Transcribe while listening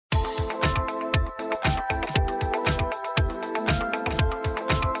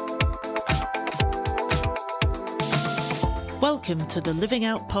Welcome to the Living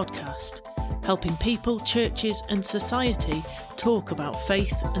Out podcast, helping people, churches and society talk about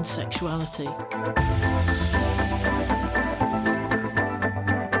faith and sexuality.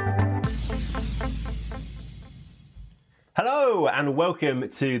 Hello and welcome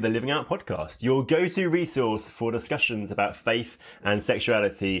to the Living Out podcast, your go-to resource for discussions about faith and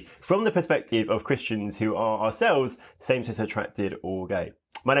sexuality from the perspective of Christians who are ourselves same-sex attracted or gay.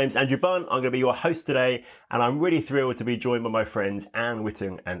 My name's Andrew Bunn. I'm going to be your host today, and I'm really thrilled to be joined by my friends Anne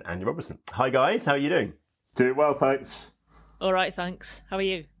Whitting and Andy Robertson. Hi guys, how are you doing? Doing well, thanks. All right, thanks. How are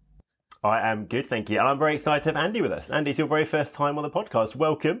you? I am good, thank you. And I'm very excited to have Andy with us. Andy, it's your very first time on the podcast.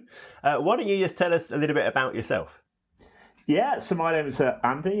 Welcome. Why don't you just tell us a little bit about yourself? Yeah, so my name is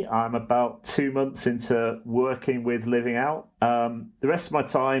Andy. I'm about 2 months into working with Living Out. The rest of my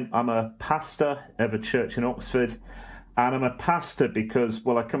time, I'm a pastor of a church in Oxford. And I'm a pastor because,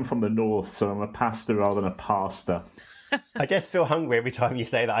 well, I come from the north, so I'm a pastor rather than a pastor. I just feel hungry every time you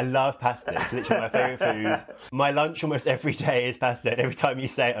say that. I love pasta. It's literally my favourite food. My lunch almost every day is pasta. And every time you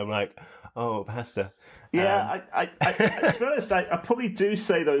say it, I'm like, oh, pasta. Yeah, to be honest, I probably do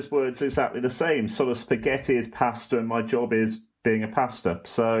say those words exactly the same. Sort of spaghetti is pasta and my job is being a pastor.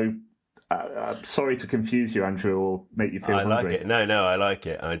 So I'm sorry to confuse you, Andrew, or make you feel hungry. I like it. No, I like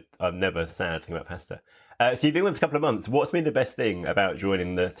it. I'm never sad thinking about pasta. So you've been with us a couple of months. What's been the best thing about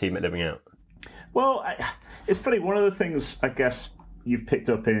joining the team at Living Out? Well, it's funny. One of the things I guess you've picked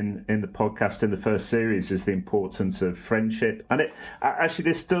up in the podcast in the first series is the importance of friendship. And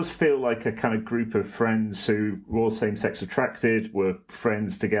this does feel like a kind of group of friends who were all same-sex attracted, we're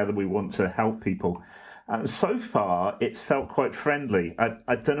friends together, we want to help people. And so far, it's felt quite friendly.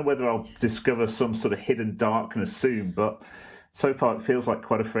 I don't know whether I'll discover some sort of hidden darkness soon, but so far it feels like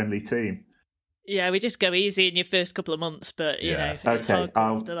quite a friendly team. Yeah, we just go easy in your first couple of months, but you know, it's hard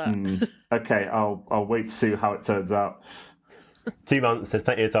after that. Okay, I'll wait to see how it turns out. 2 months, there's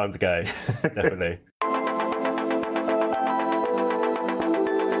plenty of time to go. Definitely.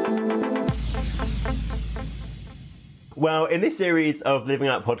 Well, in this series of Living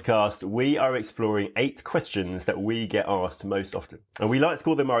Out podcast, we are exploring 8 questions that we get asked most often. And we like to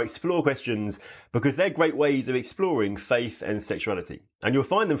call them our explore questions because they're great ways of exploring faith and sexuality. And you'll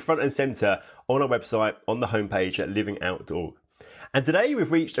find them front and centre on our website, on the homepage at livingout.org. And today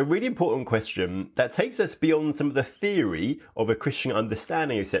we've reached a really important question that takes us beyond some of the theory of a Christian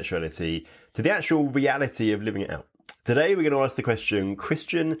understanding of sexuality to the actual reality of living it out. Today we're going to ask the question,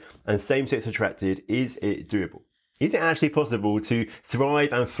 Christian and same-sex attracted, is it doable? Is it actually possible to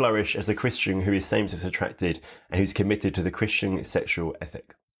thrive and flourish as a Christian who is same-sex attracted and who's committed to the Christian sexual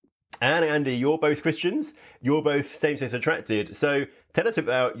ethic? And Andy, you're both Christians, you're both same-sex attracted, so tell us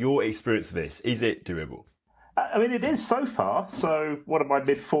about your experience of this. Is it doable? I mean, it is so far. So what am I,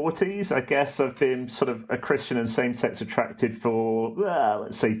 mid-40s? I guess I've been sort of a Christian and same-sex attracted for,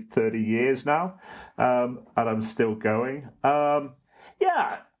 let's say, 30 years now, and I'm still going.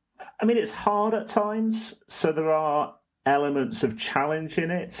 Yeah. I mean, it's hard at times, so there are elements of challenge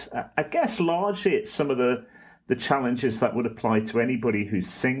in it. I guess largely it's some of the challenges that would apply to anybody who's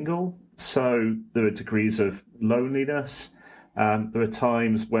single. So there are degrees of loneliness. There are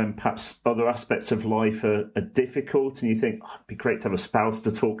times when perhaps other aspects of life are difficult and you think, it'd be great to have a spouse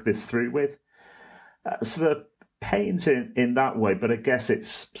to talk this through with. So there are pains in that way, but I guess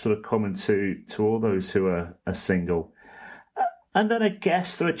it's sort of common to all those who are single. And then I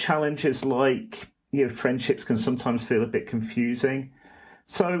guess there are challenges like, friendships can sometimes feel a bit confusing.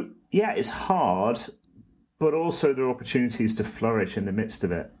 So, yeah, it's hard, but also there are opportunities to flourish in the midst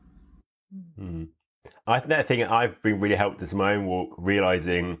of it. Mm. I think that thing I've been really helped in my own walk,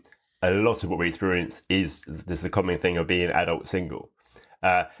 realising a lot of what we experience is the common thing of being adult single.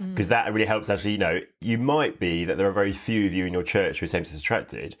 Because that really helps actually, you might be that there are very few of you in your church who are same-sex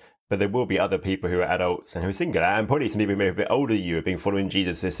attracted, but there will be other people who are adults and who are single. And probably some people maybe a bit older than you have been following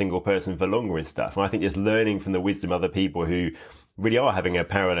Jesus as a single person for longer and stuff. And I think just learning from the wisdom of other people who really are having a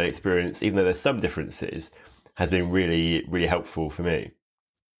parallel experience, even though there's some differences, has been really, really helpful for me.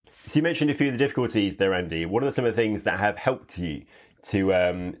 So you mentioned a few of the difficulties there, Andy. What are some of the things that have helped you to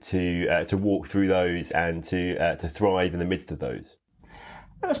walk through those and to thrive in the midst of those?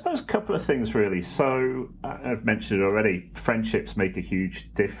 I suppose a couple of things, really. So I've mentioned it already, friendships make a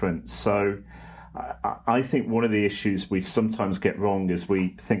huge difference. So I think one of the issues we sometimes get wrong is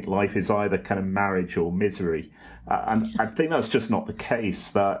we think life is either kind of marriage or misery. And I think that's just not the case,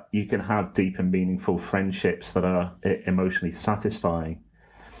 that you can have deep and meaningful friendships that are emotionally satisfying.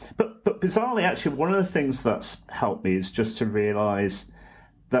 But bizarrely, actually, one of the things that's helped me is just to realise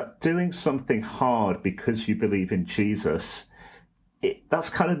that doing something hard because you believe in Jesus that's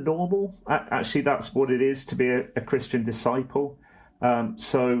kind of normal. Actually, that's what it is to be a Christian disciple. There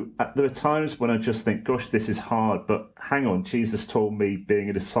are times when I just think, gosh, this is hard, but hang on, Jesus told me being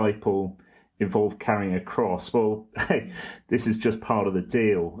a disciple involved carrying a cross. Well, hey, this is just part of the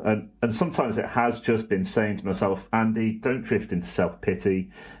deal. And sometimes it has just been saying to myself, Andy, don't drift into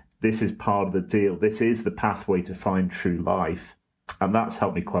self-pity. This is part of the deal. This is the pathway to find true life. And that's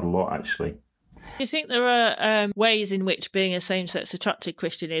helped me quite a lot, actually. Do you think there are ways in which being a same-sex attracted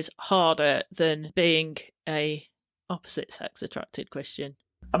Christian is harder than being a opposite-sex attracted Christian?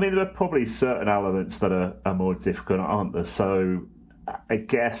 I mean, there are probably certain elements that are more difficult, aren't there? So I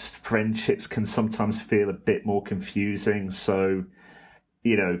guess friendships can sometimes feel a bit more confusing. So,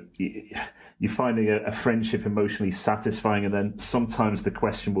 you're finding a friendship emotionally satisfying, and then sometimes the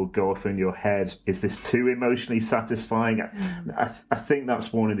question will go off in your head, is this too emotionally satisfying? I think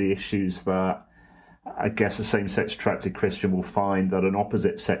that's one of the issues that I guess a same-sex attracted Christian will find that an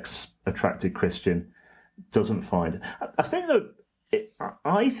opposite-sex attracted Christian doesn't find. I think that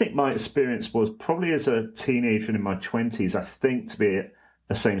I think my experience was probably as a teenager and in my 20s, I think to be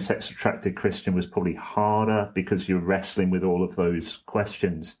a same-sex attracted Christian was probably harder because you're wrestling with all of those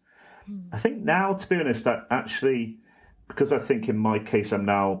questions. I think now, to be honest, because I think in my case I'm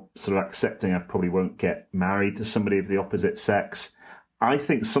now sort of accepting I probably won't get married to somebody of the opposite sex, I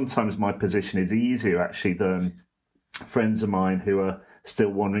think sometimes my position is easier actually than friends of mine who are still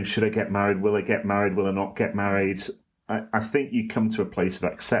wondering, should I get married? Will I get married? Will I not get married? I think you come to a place of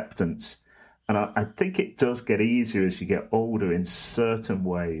acceptance. And I think it does get easier as you get older in certain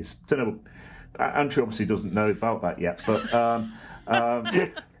ways. I don't know. Andrew obviously doesn't know about that yet, but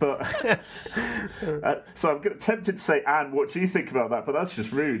so I'm tempted to say, Anne, what do you think about that? But that's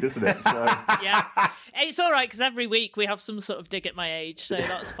just rude, isn't it? So. Yeah, it's all right because every week we have some sort of dig at my age, so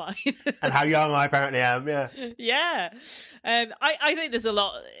that's fine. And how young I apparently am, yeah. Yeah, I think there's a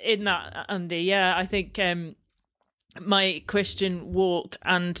lot in that, Andy. Yeah, I think my Christian walk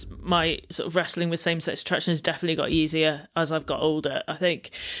and my sort of wrestling with same-sex attraction has definitely got easier as I've got older. I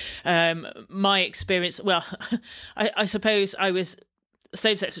think my experience, well, I suppose I was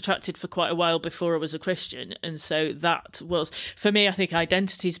same-sex attracted for quite a while before I was a Christian. And so that was, for me, I think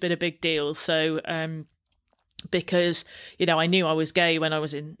identity's been a big deal. So because, I knew I was gay when I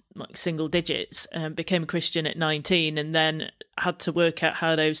was in like single digits, became a Christian at 19 and then had to work out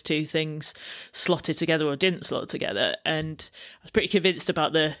how those two things slotted together or didn't slot together. And I was pretty convinced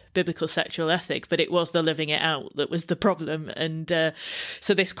about the biblical sexual ethic, but it was the living it out that was the problem. And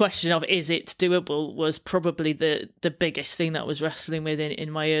so this question of, is it doable, was probably the biggest thing that I was wrestling with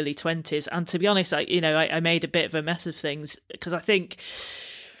in my early 20s. And to be honest, I made a bit of a mess of things because I think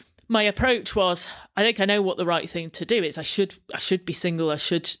my approach was, I think I know what the right thing to do is. I should be single. I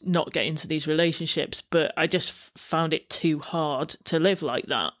should not get into these relationships, but I just found it too hard to live like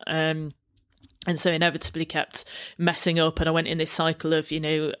that. And so inevitably kept messing up. And I went in this cycle of,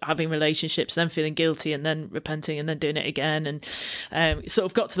 having relationships, then feeling guilty and then repenting and then doing it again. And sort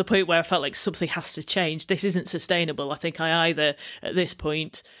of got to the point where I felt like something has to change. This isn't sustainable. I think I either at this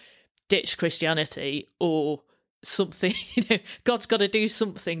point ditch Christianity or something, God's got to do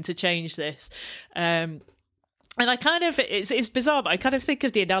something to change this. And I kind of, it's bizarre, but I kind of think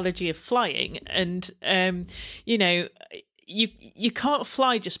of the analogy of flying and, you can't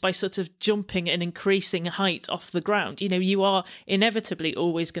fly just by sort of jumping and increasing height off the ground. You are inevitably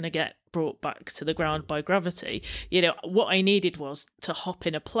always going to get brought back to the ground by gravity. What I needed was to hop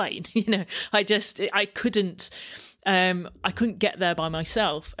in a plane. I couldn't get there by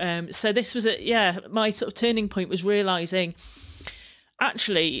myself. So this was my sort of turning point was realising,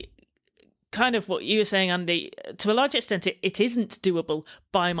 actually, kind of what you were saying, Andy, to a large extent, it isn't doable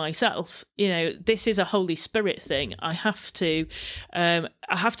by myself. This is a Holy Spirit thing. I have to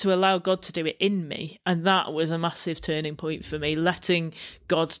allow God to do it in me. And that was a massive turning point for me, letting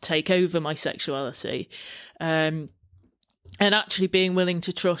God take over my sexuality. And actually being willing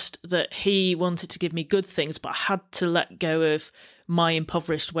to trust that he wanted to give me good things, but I had to let go of my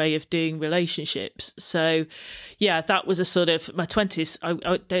impoverished way of doing relationships. So, yeah, that was a sort of my 20s. I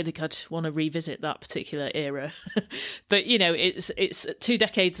don't think I'd want to revisit that particular era. But, it's 2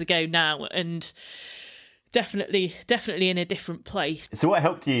 decades ago now and definitely in a different place. So what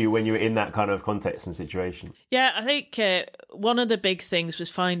helped you when you were in that kind of context and situation? Yeah, I think one of the big things was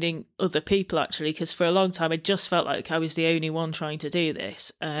finding other people, actually, because for a long time I just felt like I was the only one trying to do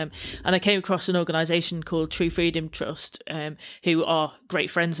this. And I came across an organisation called True Freedom Trust, who are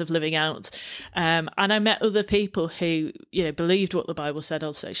great friends of Living Out. And I met other people who, believed what the Bible said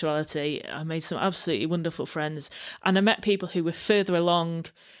on sexuality. I made some absolutely wonderful friends. And I met people who were further along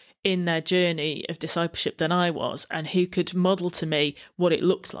in their journey of discipleship than I was, and who could model to me what it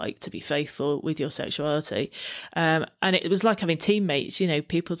looks like to be faithful with your sexuality. And it was like having teammates,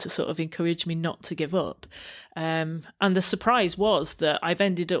 people to sort of encourage me not to give up. And the surprise was that I've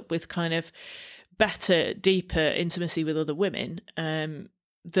ended up with kind of better, deeper intimacy with other women than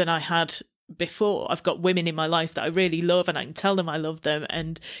I had before. I've got women in my life that I really love, and I can tell them I love them,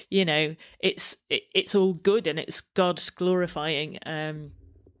 and it's all good and it's God glorifying.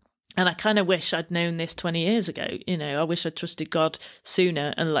 And I kind of wish I'd known this 20 years ago. I wish I'd trusted God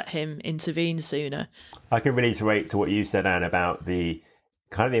sooner and let him intervene sooner. I can reiterate to what you said, Anne, about the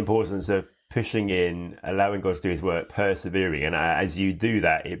kind of the importance of pushing in, allowing God to do his work, persevering. And as you do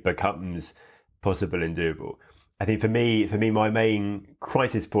that, it becomes possible and doable. I think for me, my main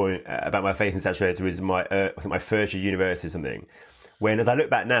crisis point about my faith and sexuality was I think my first year university or something. When, as I look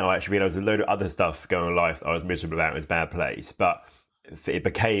back now, I actually realised there was a load of other stuff going on in life that I was miserable about. It was a bad place. But it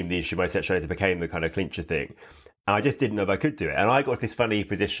became the issue. My sexuality became the kind of clincher thing. And I just didn't know if I could do it. And I got this funny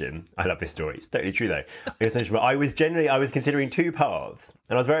position. I love this story. It's totally true, though. Essentially, I was considering two paths.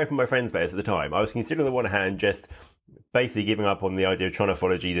 And I was very open with my friends about this at the time. I was considering, on the one hand, just basically giving up on the idea of trying to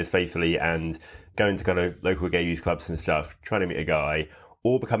follow Jesus faithfully and going to kind of local gay youth clubs and stuff, trying to meet a guy,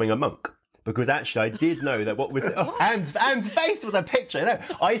 or becoming a monk. Because actually I did know that what was... Anne's face was a picture.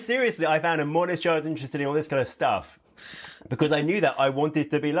 I found a monastery I was interested in, all this kind of stuff. Because I knew that I wanted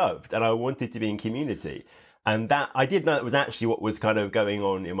to be loved and I wanted to be in community. And that I did know that was actually what was kind of going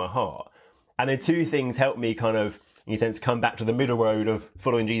on in my heart. And then two things helped me kind of, in a sense, come back to the middle road of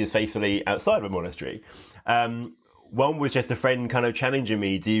following Jesus faithfully outside of a monastery. One was just a friend kind of challenging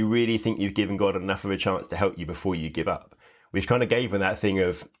me, do you really think you've given God enough of a chance to help you before you give up? Which kind of gave me that thing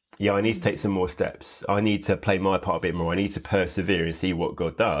of, yeah, I need to take some more steps. I need to play my part a bit more. I need to persevere and see what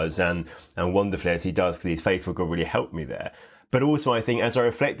God does. And wonderfully as he does, because he's faithful, God really helped me there. But also I think as I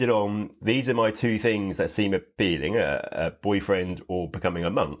reflected on, these are my two things that seem appealing, a boyfriend or becoming a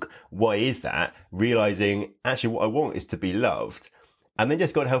monk. Why is that? Realizing actually what I want is to be loved. And then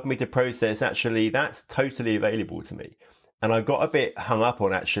just God helping me to process, actually, that's totally available to me. And I got a bit hung up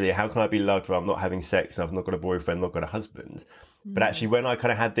on, actually, how can I be loved when I'm not having sex, I've not got a boyfriend, not got a husband. But actually, when I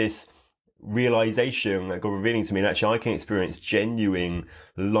kind of had this realization that God revealing to me, and actually I can experience genuine,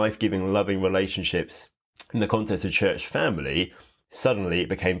 life-giving, loving relationships in the context of church family, suddenly it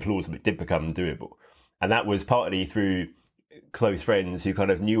became plausible, it did become doable. And that was partly through close friends who kind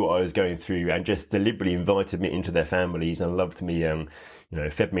of knew what I was going through and just deliberately invited me into their families and loved me,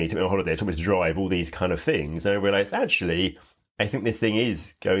 fed me, took me on holiday, told me to drive, all these kind of things. And I realised, actually, I think this thing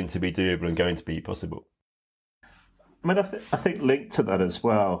is going to be doable and going to be possible. I mean, I think linked to that as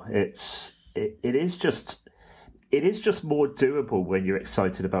well, it is just more doable when you're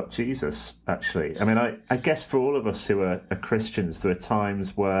excited about Jesus, actually. I mean, I guess for all of us who are Christians, there are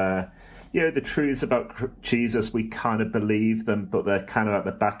times where, the truths about Jesus, we kind of believe them, but they're kind of at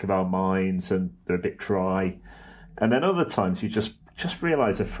the back of our minds and they're a bit dry. And then other times you just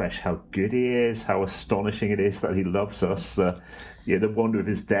realise afresh how good he is, how astonishing it is that he loves us, the wonder of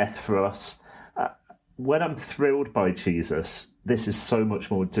his death for us. When I'm thrilled by Jesus, this is so much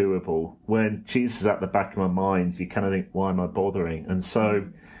more doable. When Jesus is at the back of my mind, you kind of think, why am I bothering? And so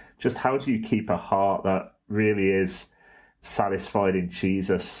just how do you keep a heart that really is satisfied in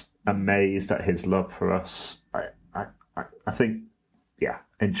Jesus, amazed at his love for us? I think,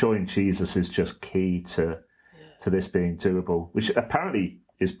 enjoying Jesus is just key to this being doable, which apparently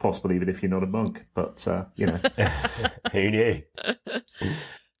is possible even if you're not a monk. But, Who knew?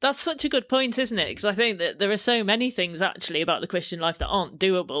 That's such a good point, isn't it? Because I think that there are so many things actually about the Christian life that aren't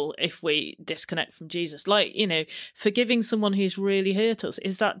doable if we disconnect from Jesus. Like, forgiving someone who's really hurt us.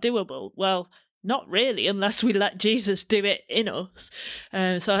 Is that doable? Well, not really, unless we let Jesus do it in us.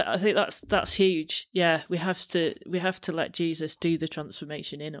 So I think that's huge. Yeah, we have to let Jesus do the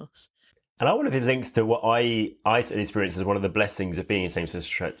transformation in us. And I wonder if it links to what I experienced as one of the blessings of being same-sex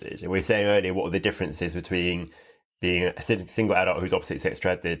attracted. And we were saying earlier, what are the differences between being a single adult who's opposite sex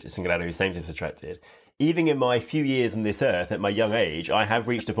attracted, a single adult who's same-sex attracted. Even in my few years on this earth, at my young age, I have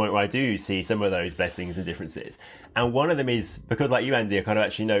reached a point where I do see some of those blessings and differences. And one of them is, because like you, Andy, I kind of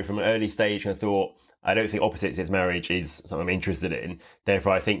actually know from an early stage, I thought, I don't think opposite sex marriage is something I'm interested in.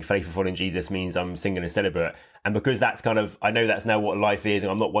 Therefore, I think faithful following Jesus means I'm single and celibate. And because that's kind of, I know that's now what life is,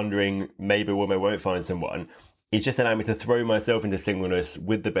 and I'm not wondering maybe when I won't find someone, it's just allowing me to throw myself into singleness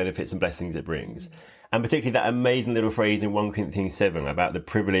with the benefits and blessings it brings. And particularly that amazing little phrase in 1 Corinthians 7 about the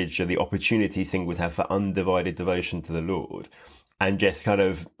privilege or the opportunity singles have for undivided devotion to the Lord. And just kind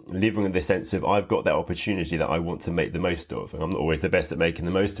of living with the sense of, I've got that opportunity that I want to make the most of. And I'm not always the best at making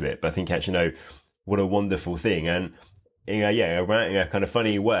the most of it, but I think actually, what a wonderful thing. And in a kind of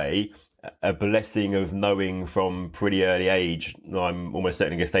funny way, a blessing of knowing from pretty early age, I'm almost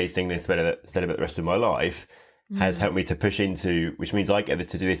certainly going to stay singing and celibate the rest of my life, has helped me to push into, which means I get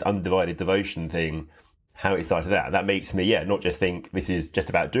to do this undivided devotion thing. How excited that makes me, not just think this is just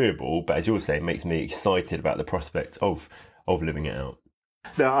about doable, but as you're saying, makes me excited about the prospect of living it out.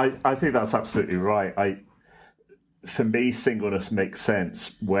 No, I think that's absolutely right. For me, singleness makes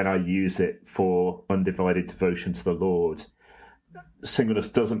sense when I use it for undivided devotion to the Lord. Singleness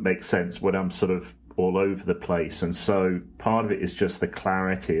doesn't make sense when I'm sort of all over the place. And so part of it is just the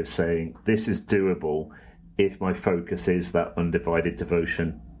clarity of saying this is doable if my focus is that undivided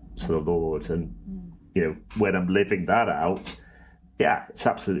devotion to the Lord. And, when I'm living that out, it's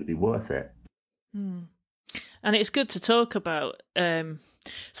absolutely worth it. And it's good to talk about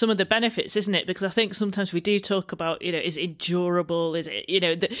some of the benefits, isn't it? Because I think sometimes we do talk about, is it endurable? Is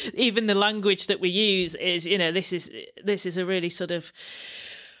it, even the language that we use is, this is a really sort of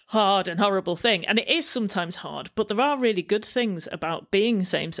hard and horrible thing. And it is sometimes hard, but there are really good things about being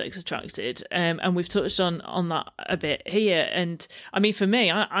same-sex attracted. And we've touched on that a bit here. And I mean, for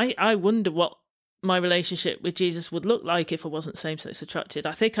me, I wonder what my relationship with Jesus would look like if I wasn't same-sex attracted.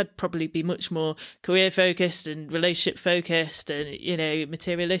 I think I'd probably be much more career-focused and relationship-focused and,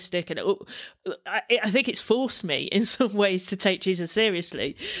 materialistic. And I think it's forced me in some ways to take Jesus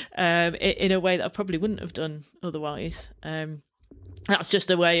seriously in a way that I probably wouldn't have done otherwise. That's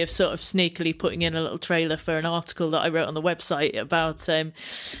just a way of sort of sneakily putting in a little trailer for an article that I wrote on the website about,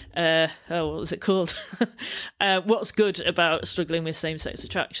 what was it called? What's good about struggling with same-sex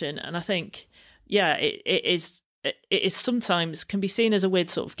attraction. And I think, it is sometimes can be seen as a weird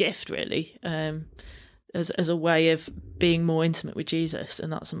sort of gift, really, as a way of being more intimate with Jesus,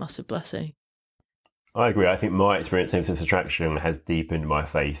 and that's a massive blessing. I agree. I think my experience of same-sex attraction has deepened my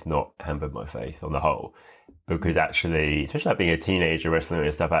faith, not hampered my faith on the whole. Because actually, especially like being a teenager, wrestling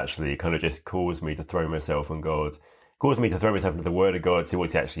and stuff, actually kind of just caused me to throw myself on God, caused me to throw myself into the Word of God, see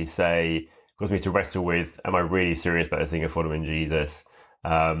what He actually say, caused me to wrestle with, am I really serious about this thing of following Jesus?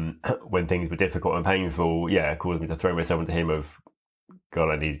 When things were difficult and painful, caused me to throw myself into Him of, God,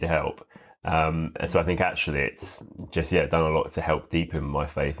 I needed your help. And so I think actually it's just, done a lot to help deepen my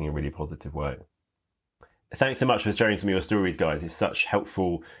faith in a really positive way. Thanks so much for sharing some of your stories, guys. It's such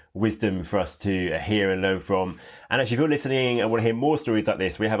helpful wisdom for us to hear and learn from. And actually, if you're listening and want to hear more stories like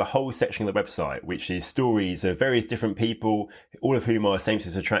this, we have a whole section on the website, which is stories of various different people, all of whom are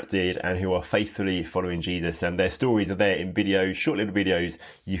same-sex attracted and who are faithfully following Jesus. And their stories are there in videos, short little videos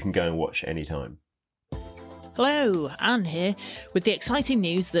you can go and watch anytime. Hello, Anne here with the exciting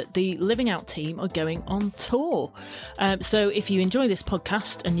news that the Living Out team are going on tour. So if you enjoy this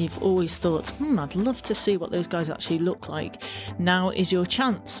podcast and you've always thought, I'd love to see what those guys actually look like, now is your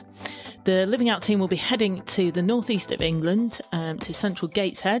chance. The Living Out team will be heading to the northeast of England, to Central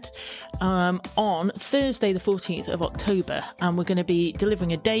Gateshead, on Thursday the 14th of October, and we're going to be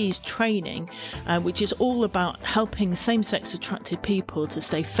delivering a day's training, which is all about helping same-sex attracted people to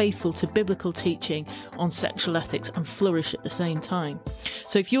stay faithful to biblical teaching on sexual ethics and flourish at the same time.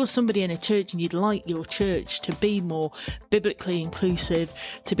 So if you're somebody in a church and you'd like your church to be more biblically inclusive,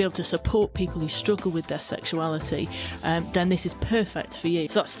 to be able to support people who struggle with their sexuality, then this is perfect for you.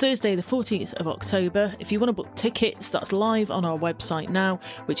 So that's Thursday the 14th of October. If you want to book tickets, that's live on our website now,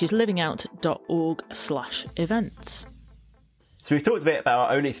 which is livingout.org/events. So we've talked a bit about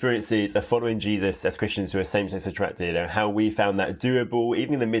our own experiences of following Jesus as Christians who are same-sex attracted and how we found that doable,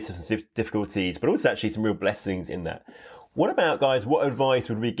 even in the midst of some difficulties, but also actually some real blessings in that. What about, guys, what advice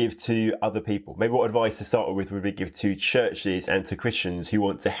would we give to other people? Maybe what advice to start with would we give to churches and to Christians who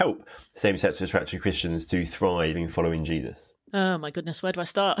want to help same-sex attracted Christians to thrive in following Jesus? Oh my goodness, where do I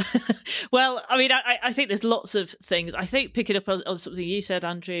start? Well, I mean, I think there's lots of things. I think picking up on something you said,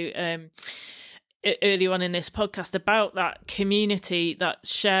 Andrew, earlier on in this podcast about that community, that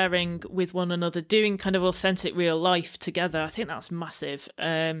sharing with one another, doing kind of authentic real life together. I think that's massive,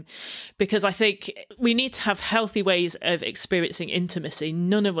 because I think we need to have healthy ways of experiencing intimacy.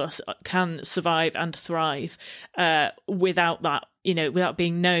 None of us can survive and thrive without that, without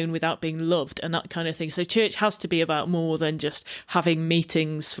being known, without being loved and that kind of thing. So church has to be about more than just having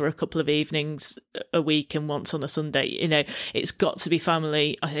meetings for a couple of evenings a week and once on a Sunday. It's got to be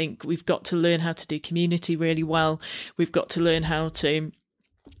family. I think we've got to learn how to do community really well. We've got to learn how to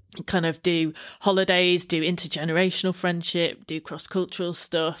kind of do holidays, do intergenerational friendship, do cross-cultural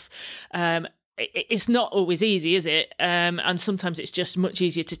stuff. it's not always easy, is it? And sometimes it's just much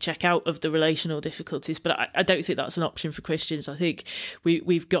easier to check out of the relational difficulties. But I don't think that's an option for Christians. I think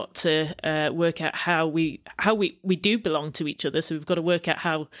we've got to work out how we do belong to each other. So we've got to work out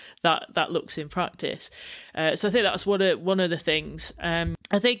how that looks in practice. So I think that's one of the things.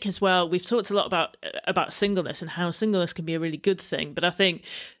 I think as well, we've talked a lot about singleness and how singleness can be a really good thing. But I think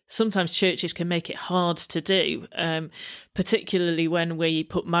sometimes churches can make it hard to do, particularly when we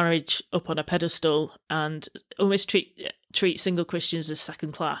put marriage up on a pedestal and almost treat single Christians as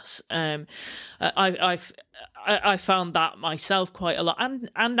second class. I found that myself quite a lot,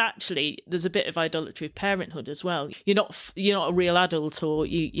 and actually there's a bit of idolatry of parenthood as well. You're not a real adult, or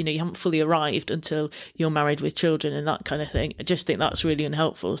you haven't fully arrived until you're married with children and that kind of thing. I just think that's really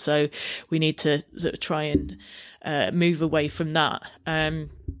unhelpful. So we need to sort of try and move away from that.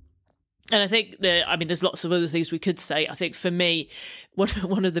 And I think there's lots of other things we could say. I think for me,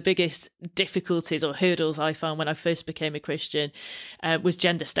 one of the biggest difficulties or hurdles I found when I first became a Christian was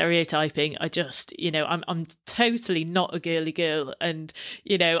gender stereotyping. I just, I'm totally not a girly girl. And,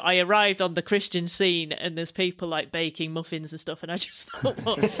 I arrived on the Christian scene and there's people like baking muffins and stuff. And I just thought,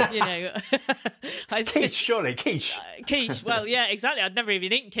 quiche, surely, quiche. Quiche, well, yeah, exactly. I'd never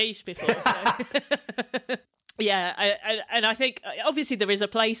even eaten quiche before. So. Yeah, and I think obviously there is a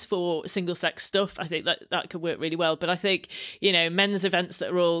place for single-sex stuff. I think that could work really well. But I think, men's events that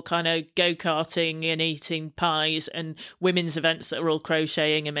are all kind of go-karting and eating pies, and women's events that are all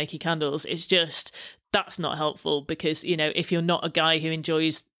crocheting and making candles, it's just, that's not helpful because, if you're not a guy who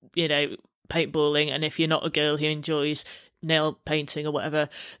enjoys, paintballing, and if you're not a girl who enjoys nail painting or whatever,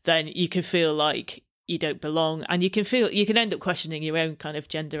 then you can feel like you don't belong, and you can end up questioning your own kind of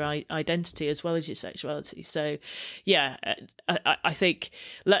gender identity as well as your sexuality. So yeah, I think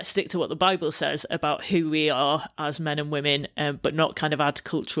let's stick to what the Bible says about who we are as men and women, but not kind of add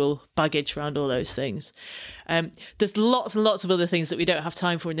cultural baggage around all those things. There's lots and lots of other things that we don't have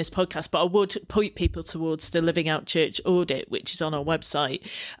time for in this podcast, but I would point people towards the Living Out Church audit, which is on our website,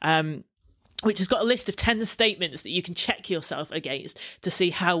 which has got a list of 10 statements that you can check yourself against to see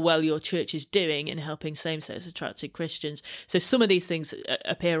how well your church is doing in helping same-sex attracted Christians. So some of these things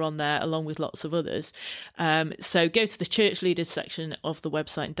appear on there along with lots of others. So go to the church leaders section of the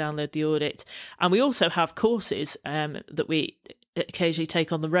website and download the audit. And we also have courses that we occasionally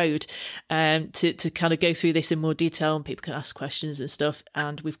take on the road to kind of go through this in more detail, and people can ask questions and stuff.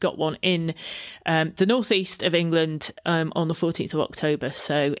 And we've got one in the northeast of England on the 14th of October.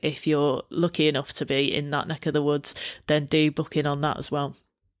 So if you're lucky enough to be in that neck of the woods, then do book in on that as well.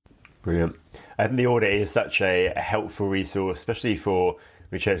 Brilliant. I think the audit is such a helpful resource, especially for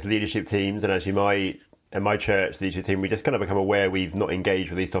church leadership teams. And actually my church leadership team, we just kind of become aware we've not engaged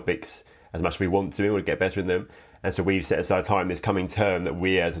with these topics as much as we want to. We want to get better in them. And so we've set aside time this coming term that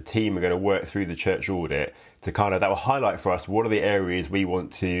we as a team are going to work through the church audit to that will highlight for us what are the areas we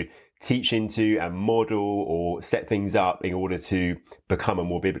want to teach into and model or set things up in order to become a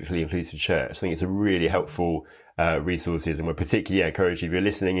more biblically inclusive church. I think it's a really helpful resources, and we're particularly encouraged if you're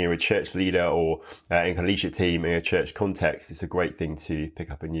listening, you're a church leader or in a leadership team in a church context, it's a great thing to pick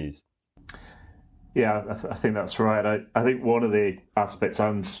up and use. Yeah, I think that's right. I think one of the aspects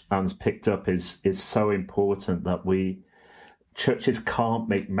Anne's picked up is so important that churches can't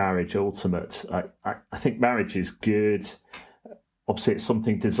make marriage ultimate. I think marriage is good. Obviously, it's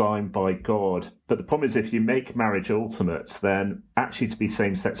something designed by God. But the problem is if you make marriage ultimate, then actually to be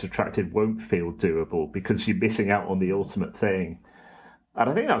same-sex attracted won't feel doable because you're missing out on the ultimate thing. And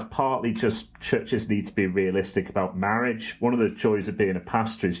I think that's partly just churches need to be realistic about marriage. One of the joys of being a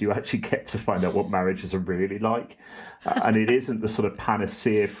pastor is you actually get to find out what marriages are really like. And it isn't the sort of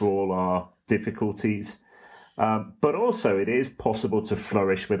panacea for all our difficulties. But also it is possible to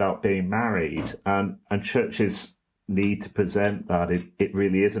flourish without being married. And churches need to present that it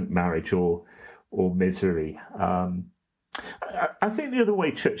really isn't marriage or misery. I think the other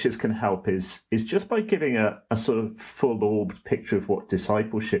way churches can help is just by giving a sort of full-orbed picture of what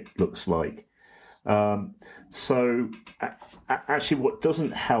discipleship looks like. So actually what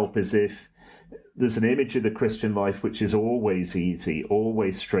doesn't help is if there's an image of the Christian life which is always easy,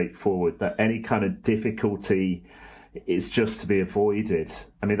 always straightforward, that any kind of difficulty is just to be avoided.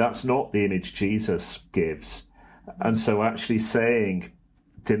 I mean, that's not the image Jesus gives. And so actually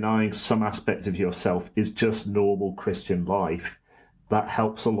denying some aspect of yourself is just normal Christian life. That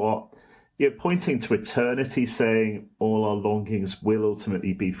helps a lot. You're pointing to eternity, saying all our longings will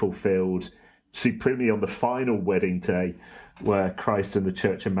ultimately be fulfilled supremely on the final wedding day where Christ and the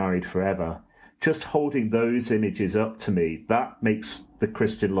church are married forever. Just holding those images up to me, that makes the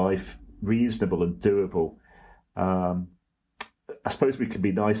Christian life reasonable and doable. I suppose we can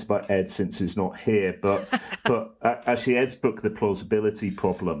be nice about Ed since he's not here, but actually Ed's book, The Plausibility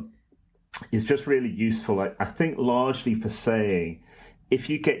Problem, is just really useful, I think, largely for saying, if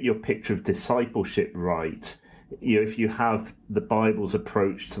you get your picture of discipleship right, if you have the Bible's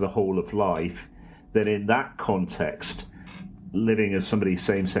approach to the whole of life, then in that context, living as somebody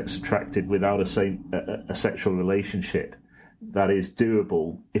same-sex attracted without a sexual relationship, that is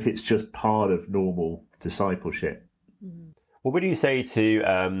doable if it's just part of normal discipleship. What would you say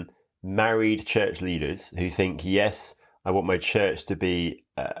to married church leaders who think, yes, I want my church to be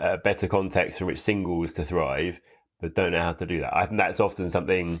a better context from which singles to thrive, but don't know how to do that? I think that's often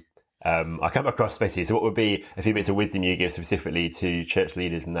something I come across, basically. So what would be a few bits of wisdom you give specifically to church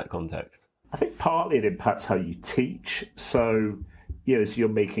leaders in that context? I think partly it impacts how you teach. So, as you're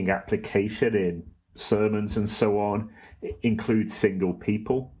making application in sermons and so on, it includes single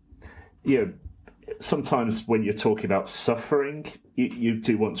people. Sometimes when you're talking about suffering, you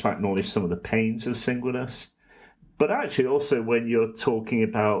do want to acknowledge some of the pains of singleness. But actually also when you're talking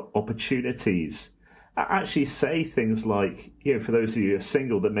about opportunities, actually say things like, for those of you who are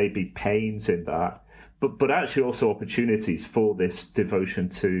single, there may be pains in that, but actually also opportunities for this devotion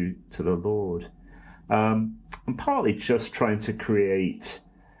to the Lord. And partly just trying to create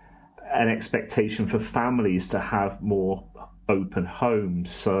an expectation for families to have more open homes.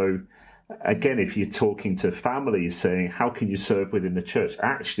 So again, if you're talking to families saying, how can you serve within the church?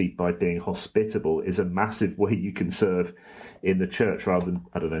 Actually, by being hospitable is a massive way you can serve in the church rather than,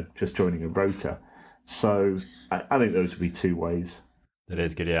 I don't know, just joining a rota. So I think those would be two ways. That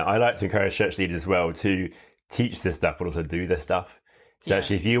is good, yeah. I like to encourage church leaders as well to teach this stuff, but also do this stuff. So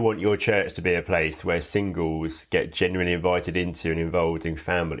actually, if you want your church to be a place where singles get genuinely invited into and involved in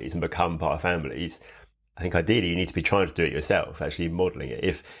families and become part of families, I think ideally you need to be trying to do it yourself, actually modelling it.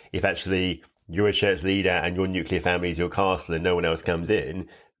 If actually you're a church leader and your nuclear family is your castle and no one else comes in,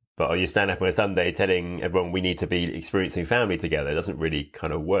 but you stand up on a Sunday telling everyone we need to be experiencing family together, it doesn't really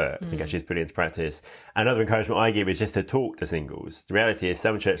kind of work. I think actually it's put it into practice. Another encouragement I give is just to talk to singles. The reality is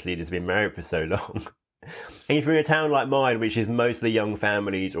some church leaders have been married for so long. And if you're in a town like mine, which is mostly young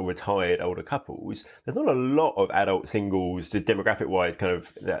families or retired older couples, there's not a lot of adult singles, just demographic wise, kind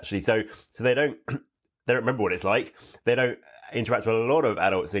of actually. So they don't remember what it's like. They don't interact with a lot of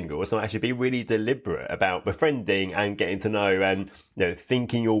adult singles, so actually be really deliberate about befriending and getting to know and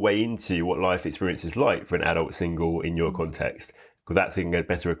thinking your way into what life experience is like for an adult single in your context, because that's going to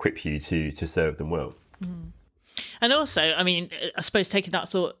better equip you to serve them well. And also, I mean, I suppose taking that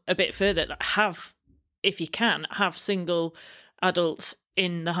thought a bit further, if you can, have single adults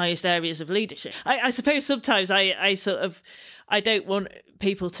in the highest areas of leadership. I suppose sometimes I don't want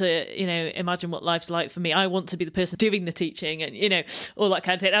people to, imagine what life's like for me. I want to be the person doing the teaching and, all that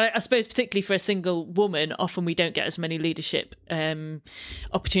kind of thing. I suppose particularly for a single woman, often we don't get as many leadership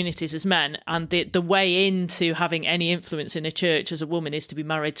opportunities as men. And the way into having any influence in a church as a woman is to be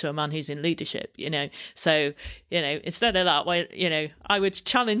married to a man who's in leadership, So, instead of that, I would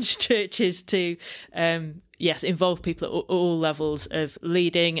challenge churches to, involve people at all levels of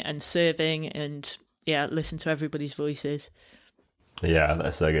leading and serving and, listen to everybody's voices. Yeah,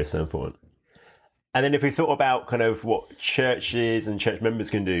 that's so good, so important. And then if we thought about kind of what churches and church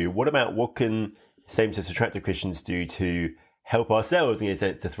members can do, what can same-sex attracted Christians do to help ourselves, in a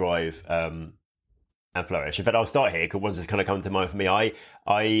sense, to thrive and flourish? In fact, I'll start here because one's just kind of come to mind for me. I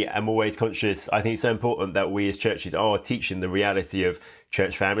am always conscious. I think it's so important that we as churches are teaching the reality of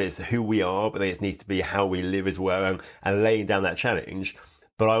church family. It's who we are, but then it needs to be how we live as well and laying down that challenge.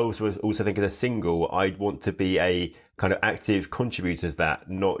 But I also think as a single, I'd want to be a kind of active contributor to that,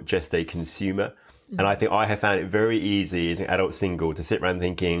 not just a consumer. And I think I have found it very easy as an adult single to sit around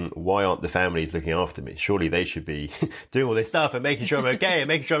thinking, why aren't the families looking after me? Surely they should be doing all this stuff and making sure I'm okay and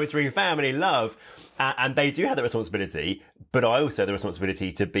making sure I'm bringing family, love. And they do have the responsibility, but I also have the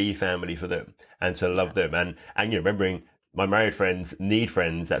responsibility to be family for them and to love them. And remembering my married friends need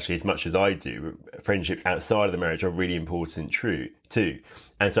friends actually as much as I do. Friendships outside of the marriage are really important too.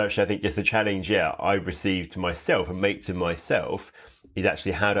 And so actually I think just the challenge, I've received to myself and make to myself is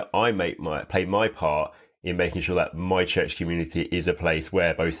actually how do I play my part in making sure that my church community is a place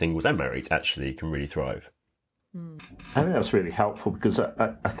where both singles and marrieds actually can really thrive. I think that's really helpful because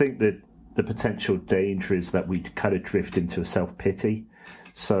I think that the potential danger is that we kind of drift into a self-pity.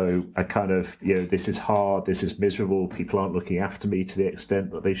 So I kind of, this is hard, this is miserable, people aren't looking after me to the extent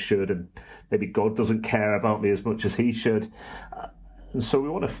that they should, and maybe God doesn't care about me as much as he should. And so we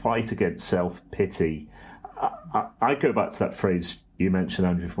want to fight against self-pity. I go back to that phrase you mentioned,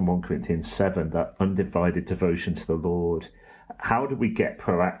 Andrew, from 1 Corinthians 7, that undivided devotion to the Lord. How do we get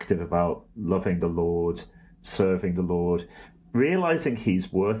proactive about loving the Lord, serving the Lord? realizing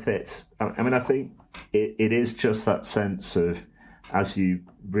he's worth it. I mean, I think it is just that sense of, as you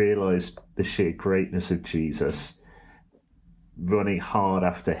realize the sheer greatness of Jesus, running hard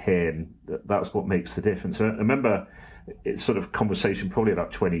after him, that's what makes the difference. I remember it's sort of conversation probably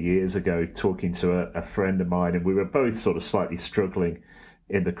about 20 years ago, talking to a friend of mine, and we were both sort of slightly struggling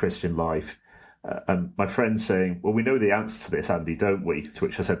in the Christian life. And my friend saying, well, we know the answer to this, Andy, don't we? To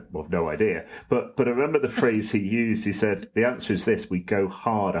which I said, well, I've no idea. But I remember the phrase he used. He said, the answer is this: we go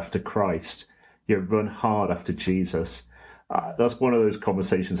hard after Christ. You run hard after Jesus. That's one of those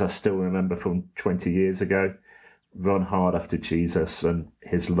conversations I still remember from 20 years ago. Run hard after Jesus and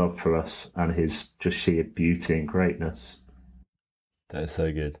his love for us and his just sheer beauty and greatness. That is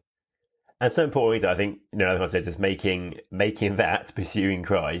so good. And so important, I think, like I said, just making that, pursuing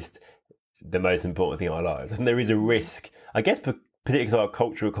Christ, the most important thing in our lives. I think there is a risk, I guess, particularly to our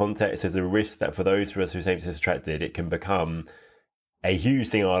cultural context, there's a risk that for those of us who are same-sex attracted, it can become a huge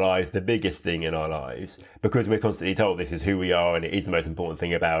thing in our lives, the biggest thing in our lives, because we're constantly told this is who we are and it is the most important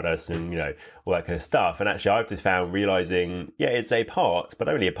thing about us, and all that kind of stuff. And actually, I've just found realizing, it's a part, but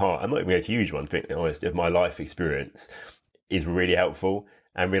only a part, and not even a huge one, to be honest, of my life experience is really helpful,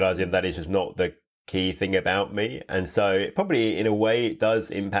 and realizing that is just not the key thing about me. And so probably in a way it does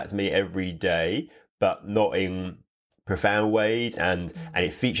impact me every day, but not in profound ways, and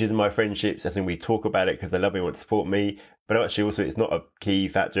it features in my friendships, as in we talk about it because they love me and want to support me, but actually also it's not a key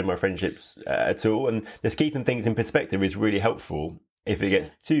factor in my friendships at all. And just keeping things in perspective is really helpful. If it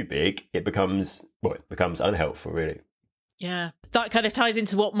gets too big, it becomes unhelpful, really. Yeah, that kind of ties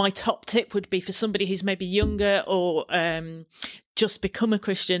into what my top tip would be for somebody who's maybe younger or just become a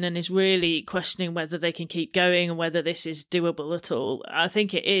Christian and is really questioning whether they can keep going and whether this is doable at all. I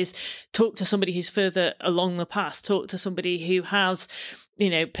think it is talk to somebody who's further along the path, talk to somebody who has,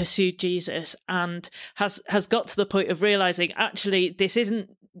 pursued Jesus and has got to the point of realizing, actually,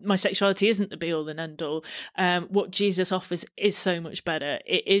 my sexuality isn't the be all and end all. What Jesus offers is so much better.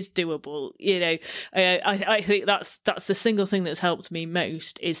 It is doable. I think that's the single thing that's helped me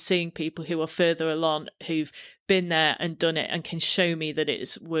most, is seeing people who are further along, who've been there and done it and can show me that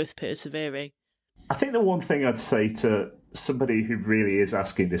it's worth persevering. I think the one thing I'd say to somebody who really is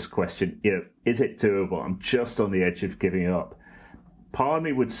asking this question, is it doable? I'm just on the edge of giving up. Part of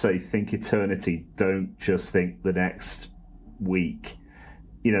me would say, think eternity. Don't just think the next week.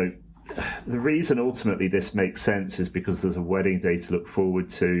 The reason ultimately this makes sense is because there's a wedding day to look forward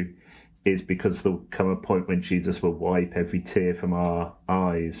to, is because there'll come a point when Jesus will wipe every tear from our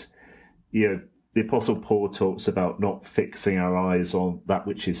eyes. The Apostle Paul talks about not fixing our eyes on that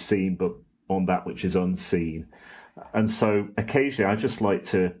which is seen, but on that which is unseen. And so occasionally I just like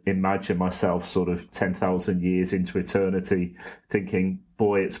to imagine myself sort of 10,000 years into eternity thinking,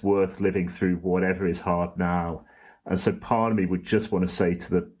 boy, it's worth living through whatever is hard now. And so part of me would just want to say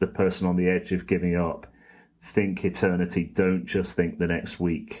to the person on the edge of giving up, think eternity. Don't just think the next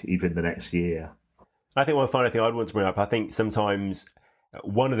week, even the next year. I think one final thing I'd want to bring up, I think sometimes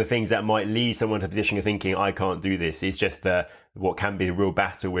one of the things that might lead someone to a position of thinking, I can't do this, is just what can be the real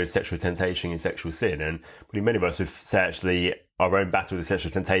battle with sexual temptation and sexual sin. And probably many of us would say actually our own battle with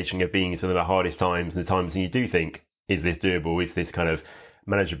sexual temptation of being some of the hardest times, and the times when you do think, is this doable? Is this kind of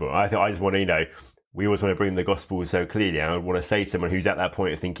manageable? I just want to, we always want to bring the gospel so clearly. I want to say to someone who's at that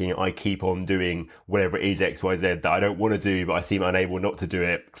point of thinking, I keep on doing whatever it is, X, Y, Z, that I don't want to do, but I seem unable not to do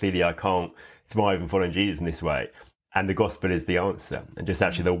it. Clearly, I can't thrive in following Jesus in this way. And the gospel is the answer. And just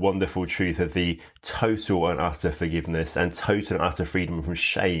actually the wonderful truth of the total and utter forgiveness and total and utter freedom from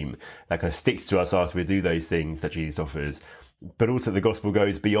shame that kind of sticks to us after we do those things that Jesus offers. But also the gospel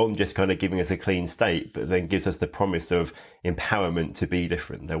goes beyond just kind of giving us a clean state, but then gives us the promise of empowerment to be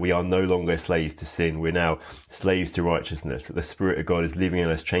different, that we are no longer slaves to sin. We're now slaves to righteousness, that the Spirit of God is living in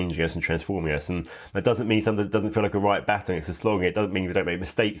us, changing us and transforming us. And that doesn't mean something that doesn't feel like a right battle, it's a slog. It doesn't mean we don't make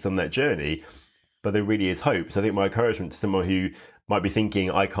mistakes on that journey, but there really is hope. So I think my encouragement to someone who might be thinking,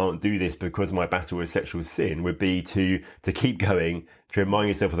 I can't do this because my battle with sexual sin, would be to keep going, to remind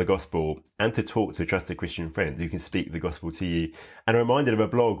yourself of the gospel, and to talk to a trusted Christian friend who can speak the gospel to you. And I'm reminded of a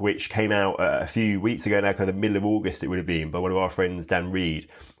blog which came out a few weeks ago now, kind of the middle of August it would have been, by one of our friends, Dan Reed,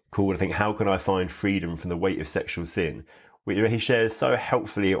 called, I think, How Can I Find Freedom from the Weight of Sexual Sin? Where he shares so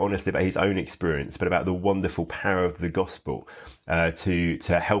helpfully and honestly about his own experience, but about the wonderful power of the gospel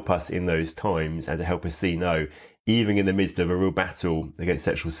to help us in those times, and to help us see, no, even in the midst of a real battle against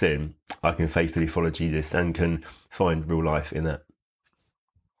sexual sin, I can faithfully follow Jesus and can find real life in that.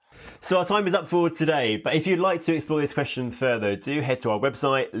 So our time is up for today, but if you'd like to explore this question further, do head to our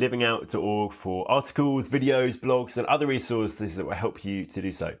website, livingout.org, for articles, videos, blogs, and other resources that will help you to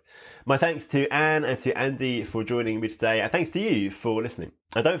do so. My thanks to Anne and to Andy for joining me today, and thanks to you for listening.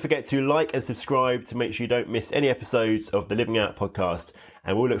 And don't forget to like and subscribe to make sure you don't miss any episodes of the Living Out podcast,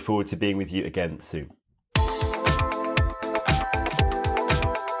 and we'll look forward to being with you again soon.